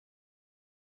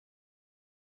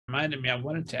reminded me, I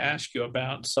wanted to ask you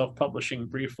about self-publishing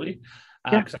briefly,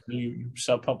 Yeah, because I knew you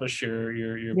self-published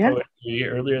your yeah. poetry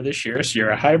earlier this year. So you're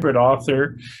a hybrid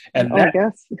author, and Oh, I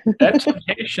guess. that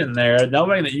temptation there,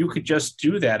 knowing that you could just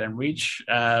do that and reach,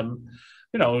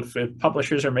 if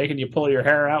publishers are making you pull your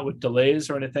hair out with delays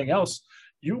or anything else,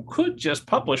 you could just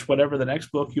publish whatever the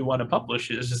next book you want to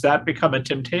publish is. Does that become a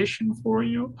temptation for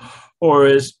you, or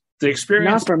is the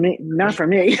experience? Not for me. Not for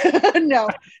me. No.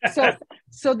 So,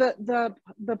 so the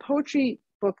poetry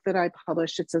book that I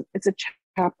published, it's a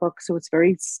chapbook, so it's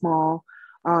very small,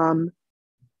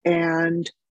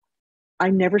 and I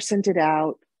never sent it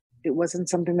out. It wasn't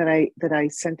something that I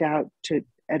sent out to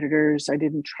editors. I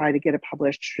didn't try to get it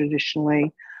published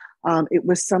traditionally. It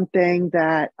was something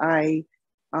that I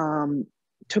um,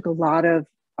 took a lot of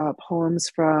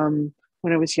poems from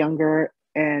when I was younger,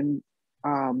 um,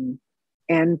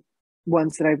 and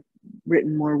ones that I've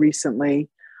written more recently,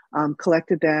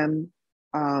 collected them,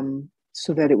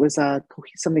 so that it was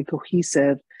something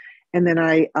cohesive. And then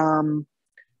I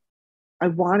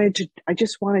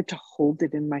just wanted to hold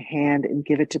it in my hand and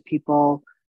give it to people,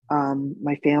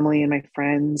 my family and my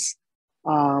friends.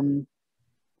 Um,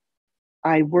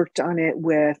 I worked on it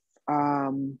with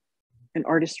an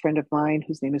artist friend of mine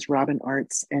whose name is Robin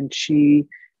Arts, and she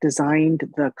designed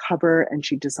the cover and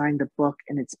she designed the book,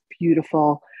 and it's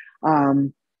beautiful.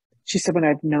 She's someone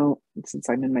I've known since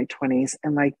I'm in my 20s,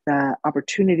 and like the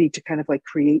opportunity to kind of like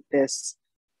create this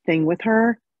thing with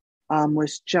her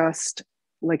was just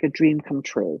like a dream come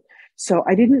true. So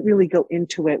I didn't really go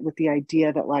into it with the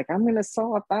idea that like I'm going to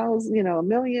sell 1,000, a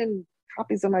million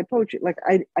copies of my poetry. Like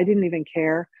I didn't even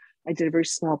care. I did a very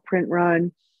small print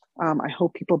run. I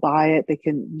hope people buy it. They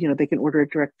can order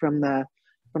it direct from the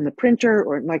printer,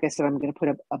 or like I said, I'm going to put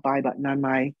a buy button on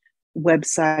my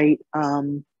website.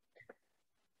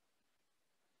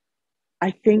 I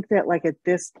think that like at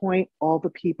this point, all the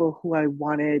people who I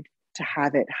wanted to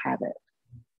have it,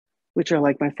 which are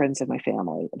like my friends and my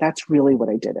family. That's really what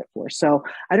I did it for. So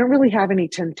I don't really have any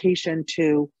temptation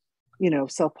to,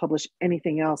 self-publish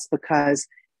anything else, because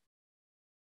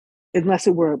unless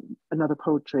it were another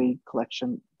poetry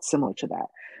collection similar to that,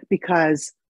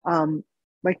 because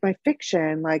like my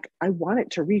fiction, like I want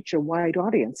it to reach a wide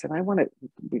audience, and I want it to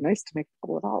be nice to make a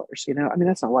couple of dollars, I mean,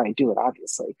 that's not why I do it,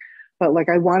 obviously, but like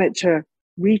I want it to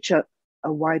reach a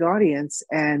wide audience.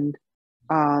 And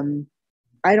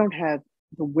I don't have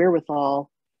the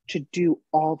wherewithal to do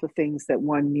all the things that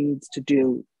one needs to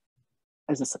do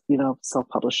as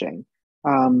self-publishing.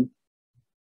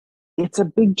 It's a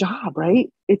big job,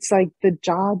 right? It's like the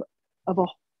job of a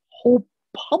whole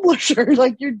publisher.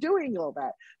 Like you're doing all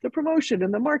that, the promotion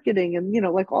and the marketing, and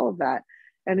like all of that.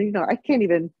 And I can't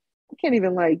even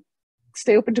like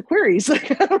stay open to queries.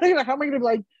 Like I don't even how am I going to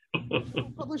like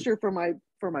publisher for my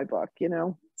book,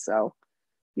 So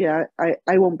yeah,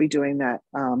 I won't be doing that.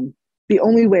 The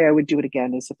only way I would do it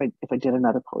again is if I did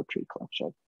another poetry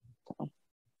collection. So.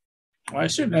 Well, I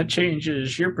assume that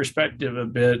changes your perspective a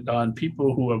bit on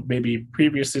people who have maybe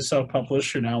previously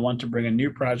self-published or now want to bring a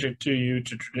new project to you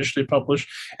to traditionally publish.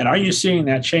 And are you seeing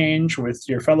that change with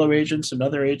your fellow agents and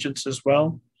other agents as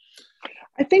well?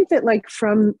 I think that like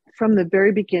from the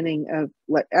very beginning of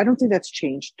like I don't think that's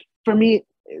changed for me.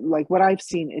 Like what I've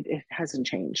seen, it hasn't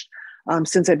changed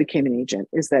since I became an agent.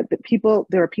 Is that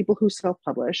there are people who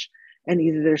self-publish, and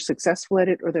either they're successful at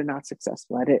it or they're not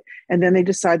successful at it. And then they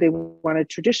decide they want to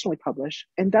traditionally publish,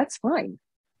 and that's fine.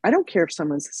 I don't care if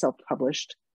someone's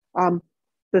self-published.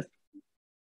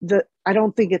 The I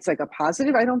don't think it's like a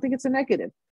positive. I don't think it's a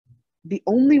negative. The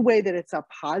only way that it's a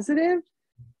positive,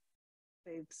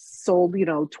 they've sold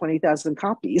 20,000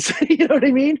 copies. You know what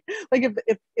I mean? Like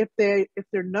if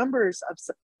their numbers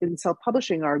in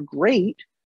self-publishing are great,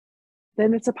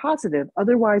 then it's a positive.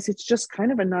 Otherwise, it's just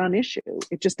kind of a non-issue.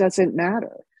 It just doesn't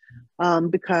matter,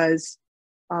 because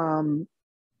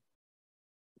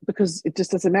it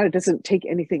just doesn't matter. It doesn't take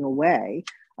anything away.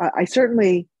 I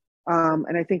certainly,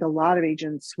 and I think a lot of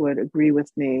agents would agree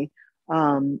with me,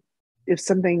 if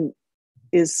something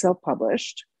is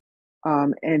self-published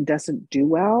and doesn't do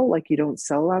well, like you don't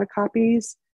sell a lot of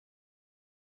copies,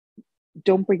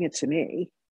 don't bring it to me,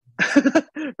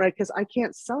 right? Because I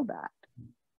can't sell that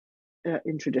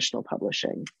in traditional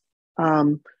publishing,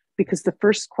 because the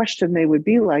first question they would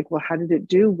be like, well, how did it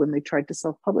do when they tried to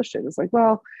self-publish it? It's like,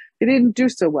 well, it didn't do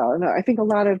so well. And I think a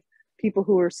lot of people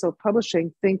who are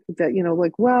self-publishing think that,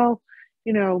 like, well,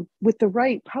 with the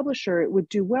right publisher, it would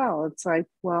do well. It's like,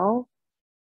 well,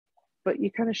 but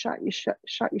you kind of shot your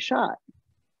shot.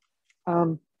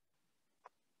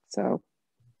 So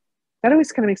that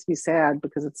always kind of makes me sad,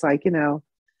 because it's like,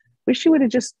 wish you would have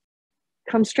just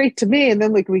come straight to me, and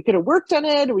then like we could have worked on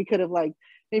it, or we could have like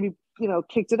maybe,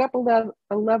 kicked it up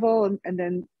a level and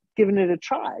then given it a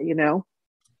try, I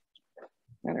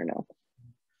don't know.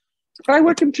 But I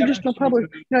work in traditional public.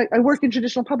 I work in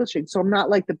traditional publishing, so I'm not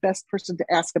like the best person to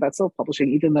ask about self-publishing,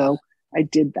 even though I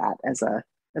did that as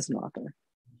an author.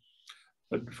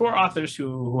 But for authors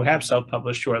who have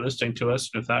self-published, who are listening to us,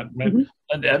 who thought, Mhm.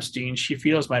 Linda Epstein, she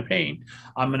feels my pain.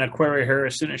 I'm going to query her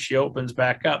as soon as she opens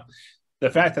back up. The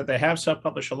fact that they have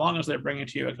self-published, as long as they're bringing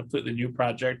to you a completely new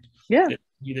project, Yeah,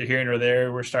 neither here nor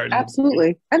there, we're starting.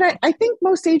 absolutely. And I think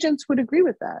most agents would agree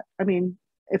with that. I mean,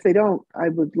 if they don't, I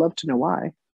would love to know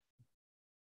why.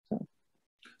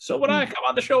 So when I come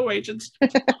on the show, agents.